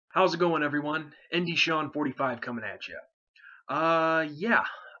How's it going, everyone? ND Sean 45 coming at you. Yeah.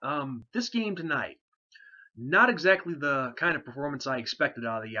 This game tonight, not exactly the kind of performance I expected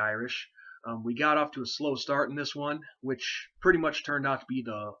out of the Irish. We got off to a slow start in this one, which pretty much turned out to be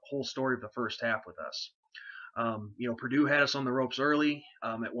the whole story of the first half with us. Purdue had us on the ropes early.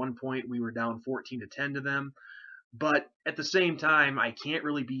 At one point, we were down 14 to 10 to them. But at the same time, I can't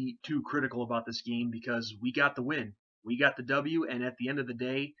really be too critical about this game because we got the win. We got the W, and at the end of the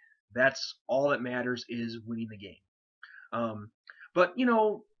day, that's all that matters is winning the game. Um, but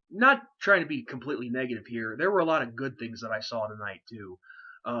not trying to be completely negative here, there were a lot of good things that I saw tonight too.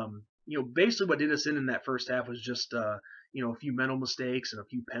 Basically what did us in that first half was just a few mental mistakes and a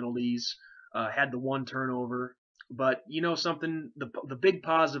few penalties. Had the one turnover, but something, the big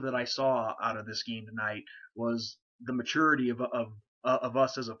positive that I saw out of this game tonight was the maturity of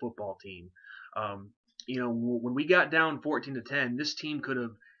us as a football team. When we got down 14 to 10, this team could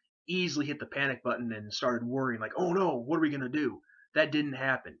have easily hit the panic button and started worrying like, oh no, what are we gonna do? That didn't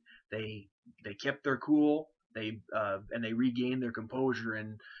happen. They kept their cool. They regained their composure,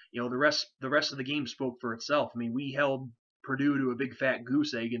 and the rest of the game spoke for itself. I mean, we held Purdue to a big fat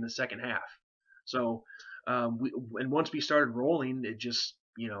goose egg in the second half. So and once we started rolling, it just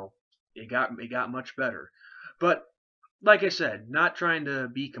it got much better. But like I said, not trying to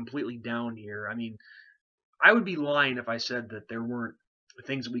be completely down here. I mean, I would be lying if I said that there weren't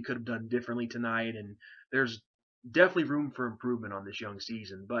things that we could have done differently tonight, and there's definitely room for improvement on this young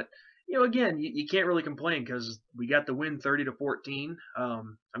season. But again, you can't really complain because we got the win 30 to 14. I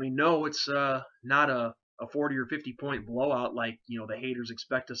mean, no, it's not a 40 or 50 point blowout like the haters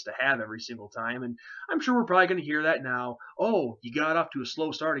expect us to have every single time, and I'm sure we're probably going to hear that now. Oh, you got off to a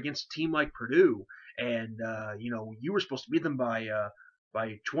slow start against a team like Purdue, and you were supposed to beat them by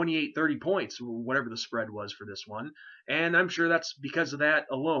 28, 30 points, whatever the spread was for this one. And I'm sure that's because of that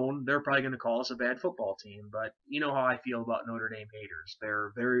alone, they're probably going to call us a bad football team. But you know how I feel about Notre Dame haters.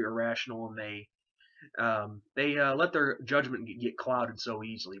 They're very irrational, and they let their judgment get clouded so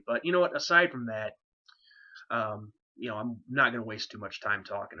easily. But you know what? Aside from that, I'm not going to waste too much time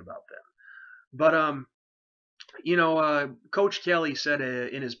talking about them. But Coach Kelly said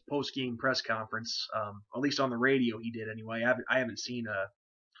in his post-game press conference, at least on the radio he did anyway. I haven't seen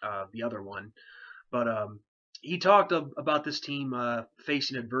the other one, but he talked about this team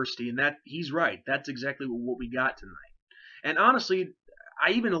facing adversity, and that he's right. That's exactly what we got tonight. And honestly,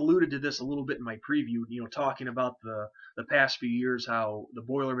 I even alluded to this a little bit in my preview. Talking about the past few years, how the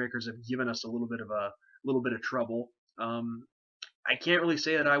Boilermakers have given us a little bit of trouble. I can't really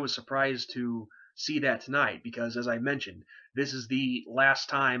say that I was surprised to see that tonight because, as I mentioned, this is the last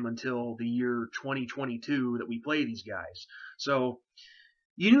time until the year 2022 that we play these guys. So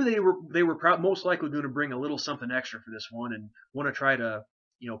you knew they were most likely going to bring a little something extra for this one and want to try to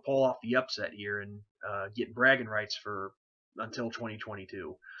pull off the upset here and get bragging rights for until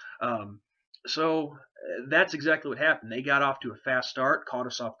 2022. So that's exactly what happened. They got off to a fast start, caught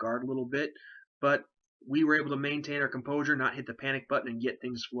us off guard a little bit, but we were able to maintain our composure, not hit the panic button, and get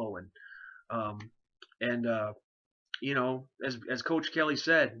things flowing. Um, and as Coach Kelly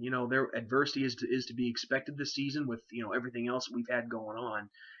said, their adversity is to be expected this season with everything else we've had going on,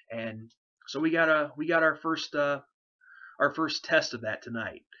 and so we got our first test of that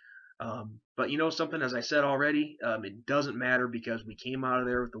tonight. But something, as I said already, it doesn't matter because we came out of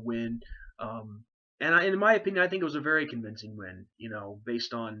there with the win. In my opinion, I think it was a very convincing win.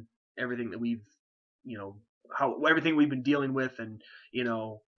 Based on everything that we've how everything we've been dealing with, and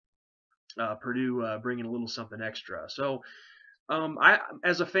Purdue bringing a little something extra. So,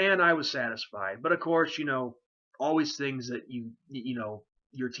 as a fan, I was satisfied. But of course, always things that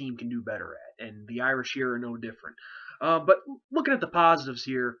your team can do better at, and the Irish here are no different. But looking at the positives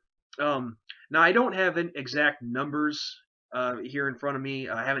here, now I don't have exact numbers here in front of me.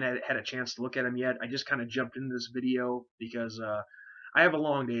 I haven't had a chance to look at them yet. I just kind of jumped into this video because I have a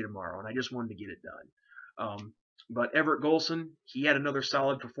long day tomorrow, and I just wanted to get it done. But Everett Golson, he had another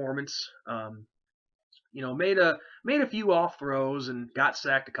solid performance. Made a few off throws and got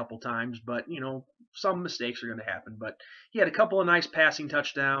sacked a couple times, but some mistakes are going to happen. But he had a couple of nice passing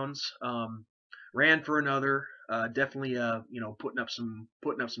touchdowns. Ran for another. Definitely putting up some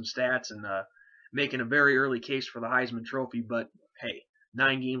stats and making a very early case for the Heisman Trophy. But hey,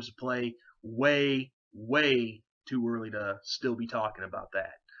 9 games to play, way too early to still be talking about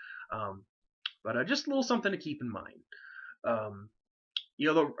that. But just a little something to keep in mind.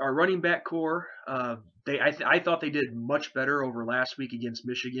 Our running back core, I thought they did much better over last week against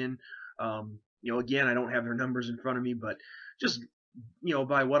Michigan. Again, I don't have their numbers in front of me, but just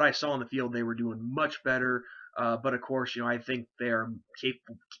by what I saw on the field, they were doing much better. But of course, I think they're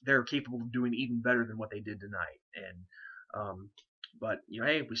capable of doing even better than what they did tonight. But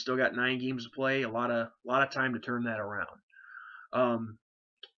hey, we still got 9 games to play. A lot of time to turn that around.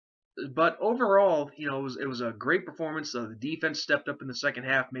 But overall, it was a great performance. The defense stepped up in the second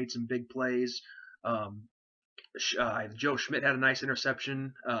half, made some big plays. Joe Schmidt had a nice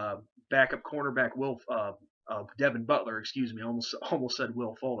interception. Backup cornerback Devin Butler, excuse me, almost said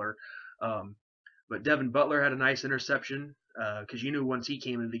Will Fuller. But Devin Butler had a nice interception because you knew once he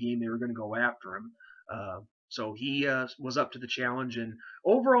came into the game they were going to go after him. So he was up to the challenge, and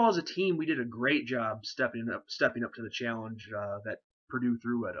overall as a team we did a great job stepping up to the challenge that Purdue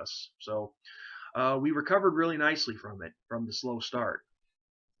threw at us. So we recovered really nicely from the slow start.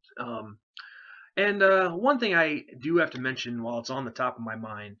 And one thing I do have to mention while it's on the top of my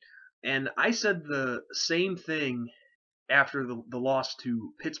mind, and I said the same thing after the loss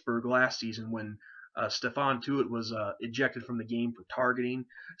to Pittsburgh last season when Stephon Tuitt was ejected from the game for targeting.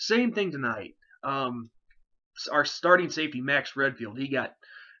 Same thing tonight. Our starting safety Max Redfield, he got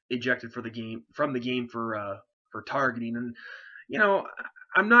ejected from the game for targeting. And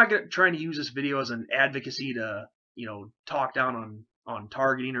I'm not trying to use this video as an advocacy to talk down on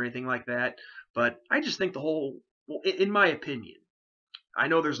targeting or anything like that. But I just think in my opinion, I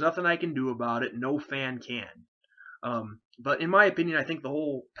know there's nothing I can do about it. No fan can. But in my opinion, I think the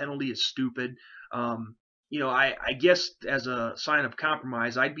whole penalty is stupid. I guess as a sign of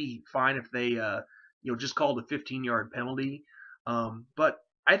compromise, I'd be fine if they, just called a 15-yard penalty. But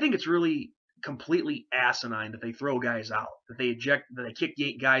I think it's really completely asinine that they throw guys out, that they kick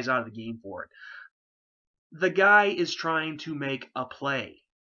guys out of the game for it. The guy is trying to make a play.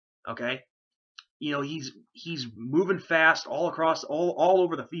 Okay? He's moving fast all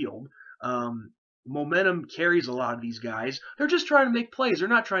over the field. Momentum carries a lot of these guys. They're just trying to make plays. They're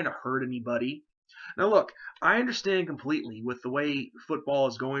not trying to hurt anybody. Now look, I understand completely with the way football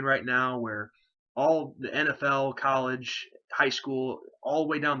is going right now, where all the NFL, college, high school, all the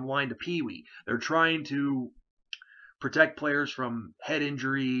way down the line to Pee Wee, they're trying to protect players from head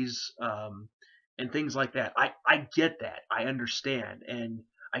injuries and things like that. I get that. I understand. And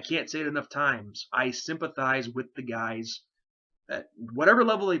I can't say it enough times. I sympathize with the guys at whatever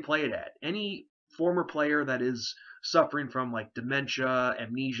level they play it at. Any former player that is suffering from like dementia,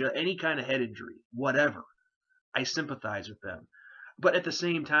 amnesia, any kind of head injury, whatever, I sympathize with them. But at the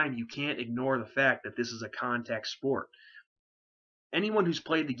same time, you can't ignore the fact that this is a contact sport. Anyone who's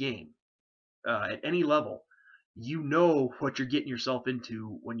played the game at any level, you know what you're getting yourself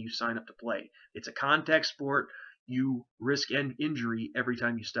into when you sign up to play. It's a contact sport. You risk injury every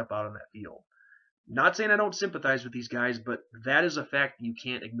time you step out on that field. Not saying I don't sympathize with these guys, but that is a fact you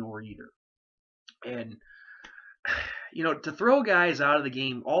can't ignore either. And, to throw guys out of the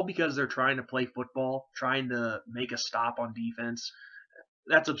game all because they're trying to play football, trying to make a stop on defense,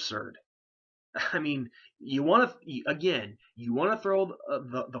 that's absurd. I mean, you want to throw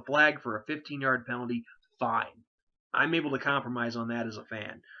the flag for a 15-yard penalty, fine. I'm able to compromise on that as a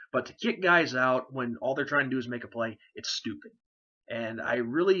fan. But to kick guys out when all they're trying to do is make a play, it's stupid. And I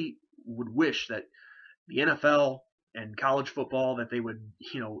really would wish that the NFL and college football, that they would,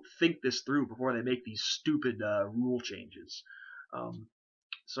 think this through before they make these stupid rule changes.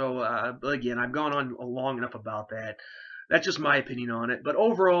 But again, I've gone on long enough about that. That's just my opinion on it. But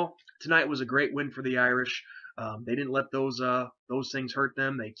overall, tonight was a great win for the Irish. They didn't let those things hurt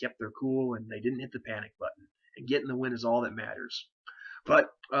them. They kept their cool and they didn't hit the panic button. And getting the win is all that matters. But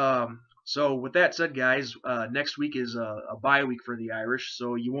so with that said, guys, next week is a bye week for the Irish,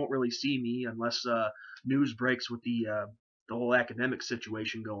 so you won't really see me unless news breaks with the whole academic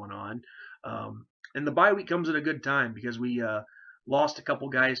situation going on. And the bye week comes at a good time because we lost a couple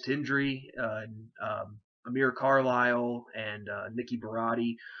guys to injury, Amir Carlisle and Nicky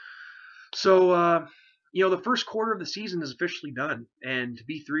Barati. So the first quarter of the season is officially done, and to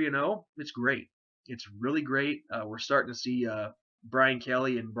be 3-0, it's great. It's really great. We're starting to see Brian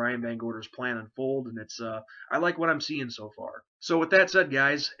Kelly and Brian Bangorder's plan unfold, and it's I like what I'm seeing so far. So with that said,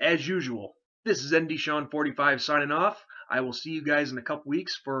 guys, as usual, this is ND Sean 45 signing off. I will see you guys in a couple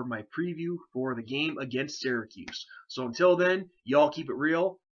weeks for my preview for the game against Syracuse. So until then, y'all keep it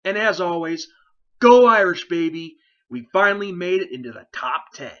real, and as always, go Irish, baby! We finally made it into the top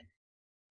 10.